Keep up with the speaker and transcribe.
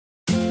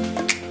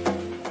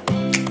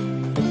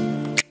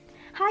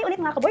Hi ulit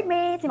mga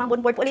ka-boardmates! Si Ma'am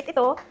Board po ulit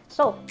ito.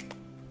 So,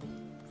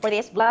 for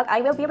this vlog,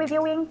 I will be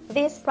reviewing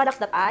these products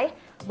that I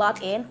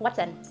bought in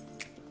Watson.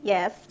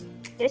 Yes,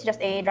 it is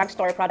just a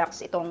drugstore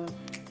products. Itong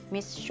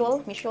Mishul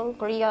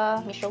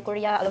Korea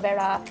Aloe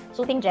Vera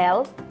Soothing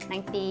Gel,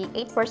 98%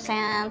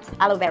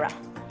 aloe vera.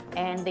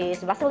 And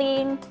this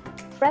Vaseline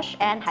Fresh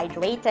and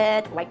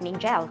Hydrated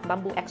Whitening Gel,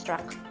 Bamboo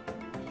Extract.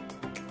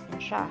 Yan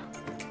siya.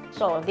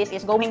 So, this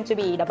is going to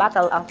be the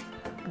battle of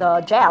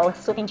the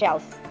soothing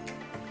gels.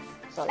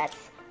 So,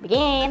 let's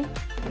begin.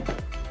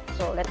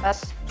 So, let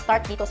us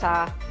start dito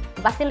sa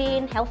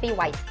Vaseline Healthy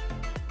White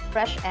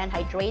Fresh and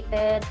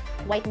Hydrated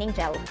Whitening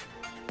Gel.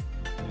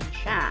 Yan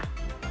siya.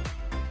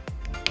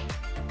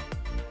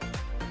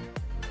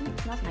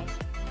 Smells nice.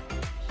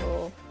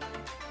 So,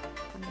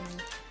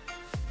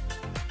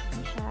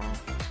 yan siya.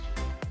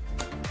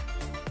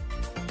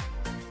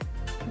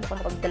 Hindi ko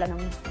nakapagdala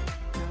ng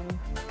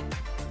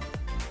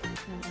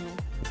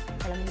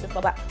salamin dito sa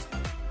baba.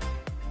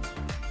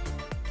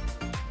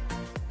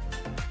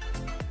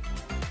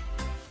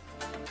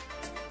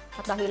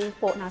 At dahil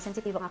po na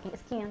sensitive ang aking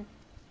skin,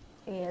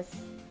 is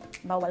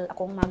bawal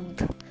akong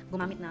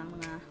gumamit ng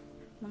mga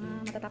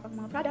matatapang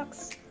mga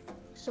products.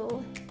 So,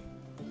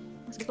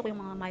 mas gusto ko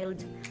yung mga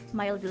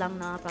mild lang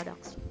na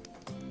products.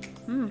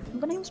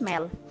 Maganda yung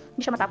smell.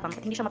 Hindi siya matapang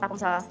at hindi siya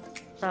matapang sa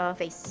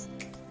face.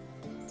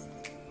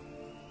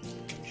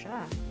 Ayan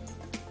siya.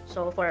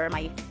 So, for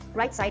my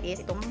right side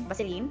is itong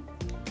Vaseline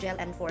gel,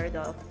 and for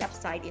the left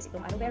side is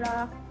itong Aloe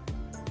Vera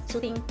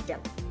Soothing Gel.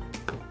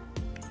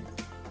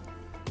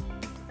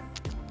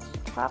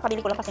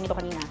 Kakabili ko lang kasi nito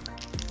kanina.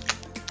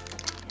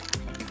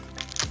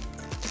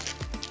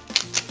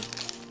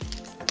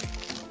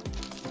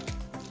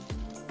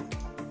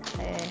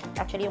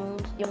 Actually,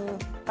 yung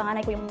panganay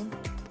ko yung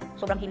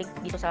sobrang hilig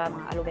dito sa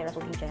mga Aloe Vera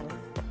Soothing Gel.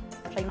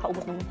 Siya yung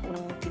nakaubos nung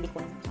unang bili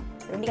ko.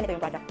 Pero hindi ganito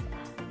yung product.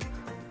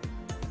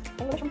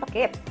 Ay, wala siyang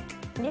takip.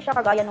 Hindi siya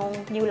kagaya nung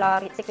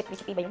Newla Secret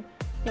Recipe ba yun?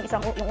 Yung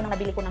unang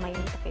nabili ko na may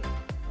takip.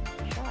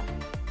 Siya.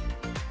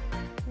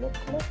 Look.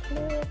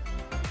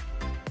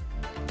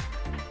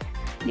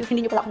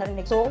 Hindi nyo pala ako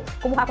narinig. So,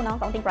 kumuha ako ng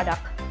kaunting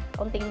product.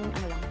 Kaunting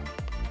ano lang.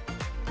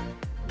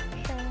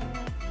 Siya.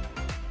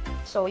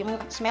 So, yung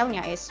smell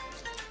niya is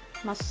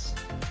mas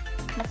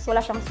wala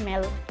siyang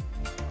smell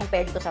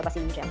compared dito sa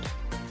Vaseline Gel.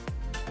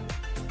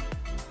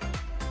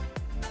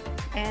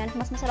 And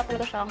mas masarap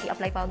talaga siyang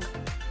i-apply pag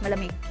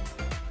malamig.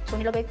 So,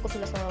 nilagay ko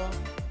sila sa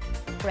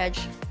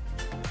fridge.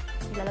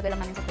 Ilalagay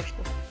lang namin sa fridge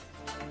ko.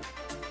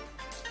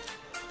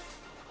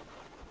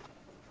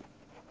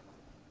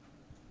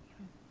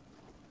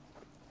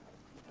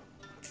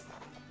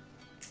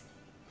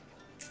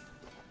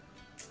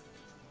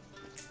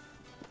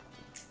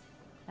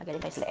 Lagay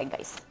din tayo sila egg,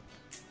 guys.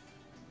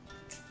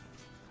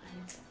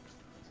 And,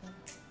 so,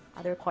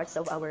 other parts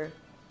of our...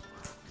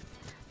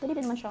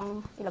 Pwede din man siyang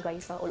ilagay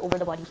sa all over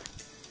the body.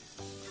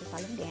 So,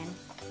 sayang din.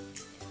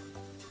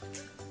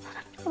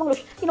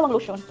 Ginawang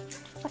lotion.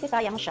 Kasi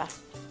sayang siya.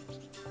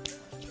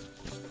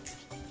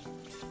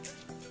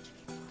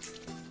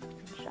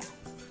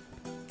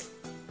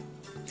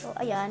 So,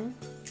 ayan.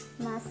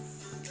 Mas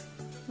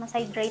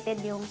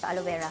hydrated yung sa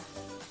aloe vera.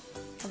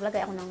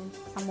 Maglagay ako ng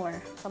some more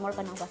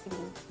pa ng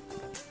Vaseline.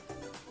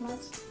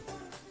 Mas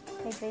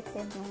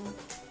hydrated yung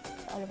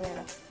sa aloe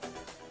vera.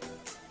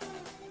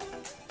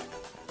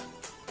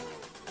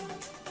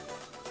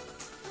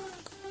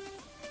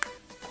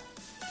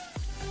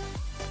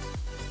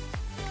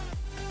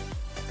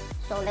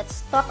 So,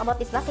 let's talk about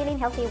this Vaseline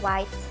Healthy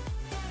White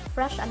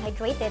Fresh and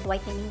Hydrated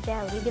Whitening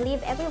Gel. We believe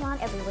everyone,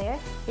 everywhere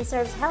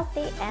deserves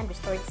healthy and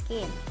restored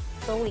skin.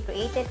 So, we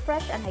created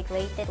Fresh and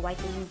Hydrated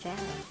Whitening Gel.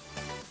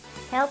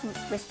 Help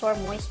restore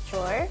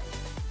moisture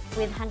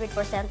with 100%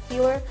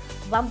 pure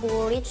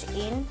bamboo rich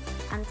in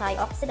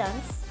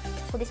antioxidants.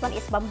 So, this one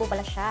is bamboo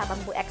pala siya,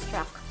 bamboo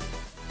extract.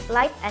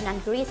 Light and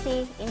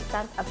non-greasy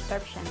instant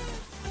absorption.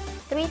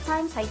 3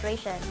 times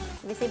hydration.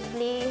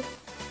 Visibly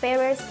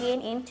fairer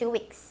skin in 2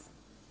 weeks.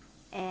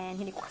 And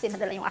hindi ko kasi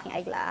nadala yung aking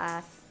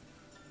eyeglass.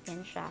 Yan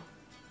siya.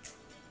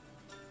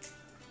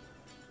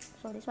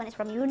 So, this one is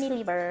from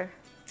Unilever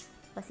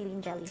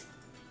Vaseline Jelly.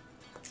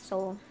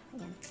 So,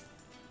 ayan.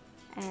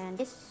 And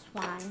this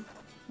one,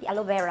 the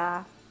Aloe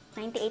Vera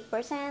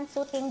 98%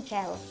 Soothing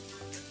Gel.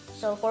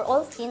 So, for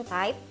all skin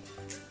type,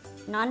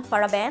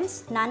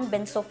 non-parabens,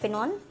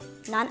 non-benzophenone,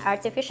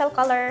 non-artificial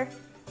color,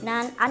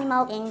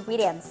 non-animal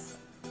ingredients.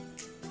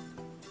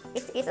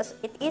 It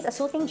is a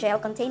soothing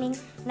gel containing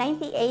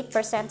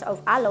 98%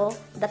 of aloe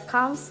that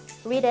calms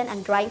ridden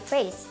and dry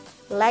face,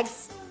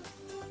 legs,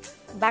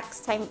 back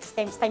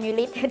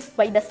stimulated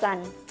by the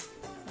sun.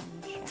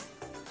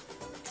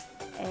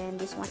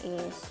 And this one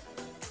is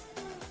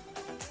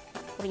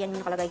Korean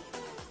yung nakalagay.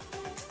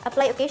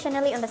 Apply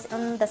occasionally on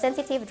the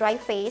sensitive dry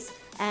face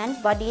and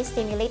body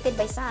stimulated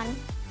by sun.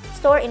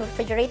 Store in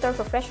refrigerator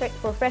for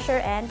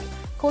fresher and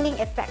cooling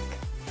effect.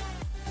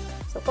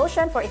 So,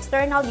 caution for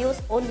external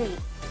use only.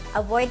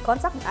 Avoid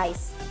contact with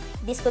eyes.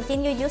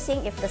 Discontinue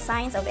using if the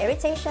signs of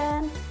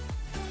irritation,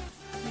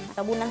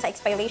 natabunan sa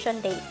expiration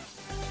date.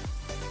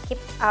 keep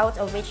out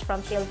of reach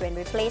from children.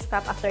 Replace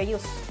cap after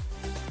use.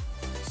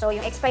 So,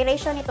 yung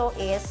expiration nito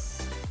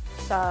is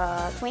sa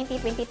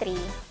 2023,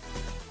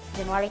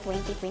 January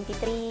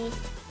 2023,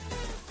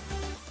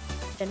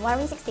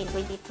 January 16,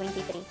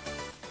 2023.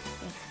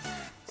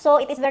 So,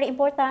 it is very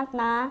important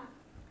na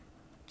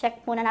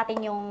check muna natin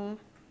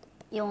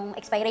yung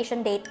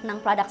expiration date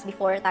ng products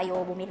before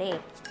tayo bumili.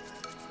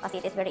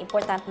 Kasi it is very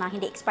important na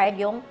hindi expired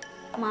yung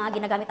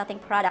mga ginagamit nating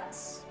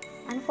products.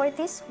 And for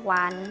this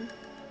one,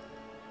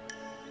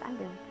 saan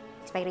yung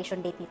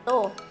expiration date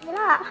nito?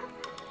 Wala.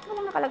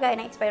 Walang nakalagay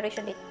na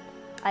expiration date.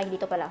 Ay,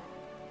 dito pala.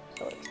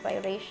 So,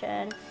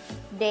 expiration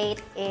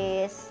date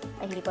is,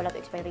 ay, hindi pala ito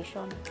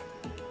expiration.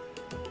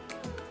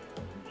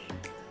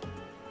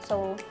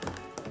 So,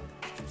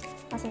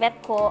 mas bet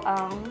ko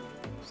ang,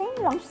 same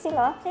lang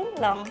sila, same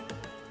lang.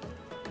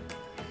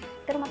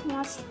 Pero mas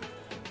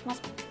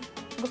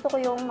gusto ko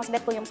yung, mas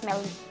bet ko yung smell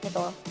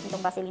nito,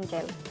 nitong Vaseline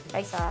gel,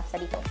 kaysa sa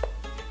dito.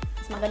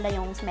 Mas maganda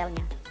yung smell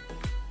niya.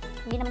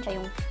 Hindi naman siya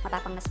yung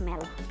matapang na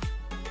smell.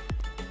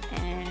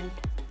 And,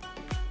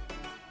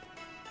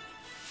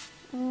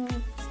 ano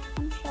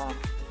siya?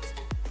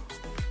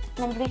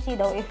 Non-greasy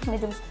daw eh.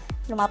 Medyo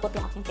lumapot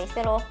yung aking face.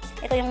 Pero,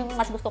 ito yung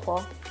mas gusto ko.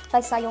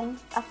 Kaysa yung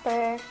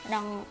after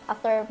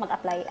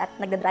mag-apply at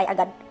nagda-dry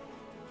agad.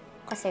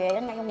 Kasi,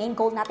 yun nga yung main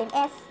goal natin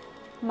is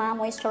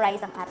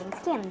ma-moisturize ang ating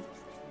skin.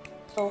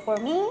 So, for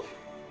me,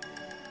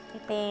 I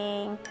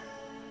think,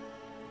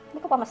 hindi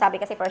ko pa masabi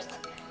kasi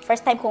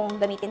first time kong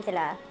gamitin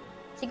sila.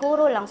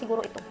 Siguro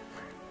ito.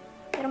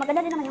 Pero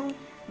maganda din naman yung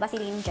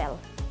Vaseline gel.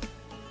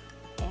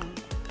 And,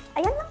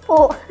 ayan lang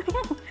po.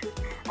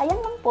 Ayan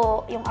lang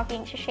po yung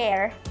aking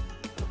share.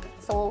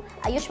 So,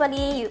 I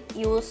usually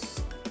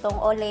use itong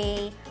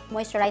Aloe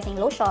moisturizing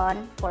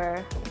lotion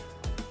para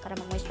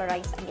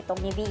mag-moisturize ang itong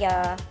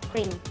Nivea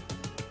cream.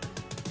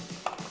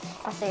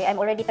 Kasi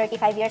I'm already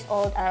 35 years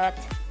old at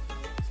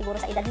siguro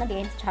sa edad na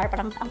din,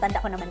 parang ang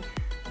tanda ko naman.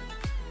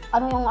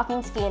 Ano yung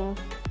aking skin,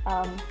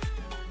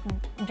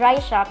 dry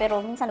siya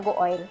pero minsan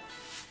nag-oil.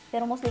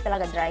 Pero mostly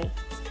talaga dry.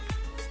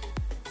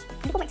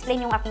 Hindi ko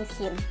ma-explain yung aking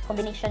skin.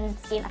 Combination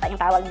skin ata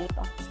yung tawag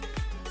dito.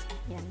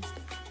 Yan.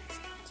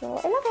 So,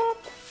 I love it.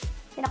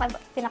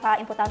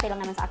 Pinaka-importante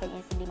lang naman sa akin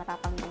is hindi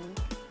matapang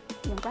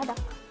yung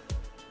product.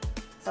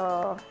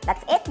 So,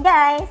 that's it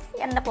guys.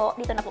 Yan na po.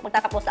 Dito na po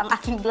magtatapos ang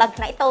aking vlog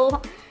na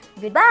ito.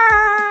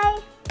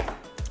 Goodbye!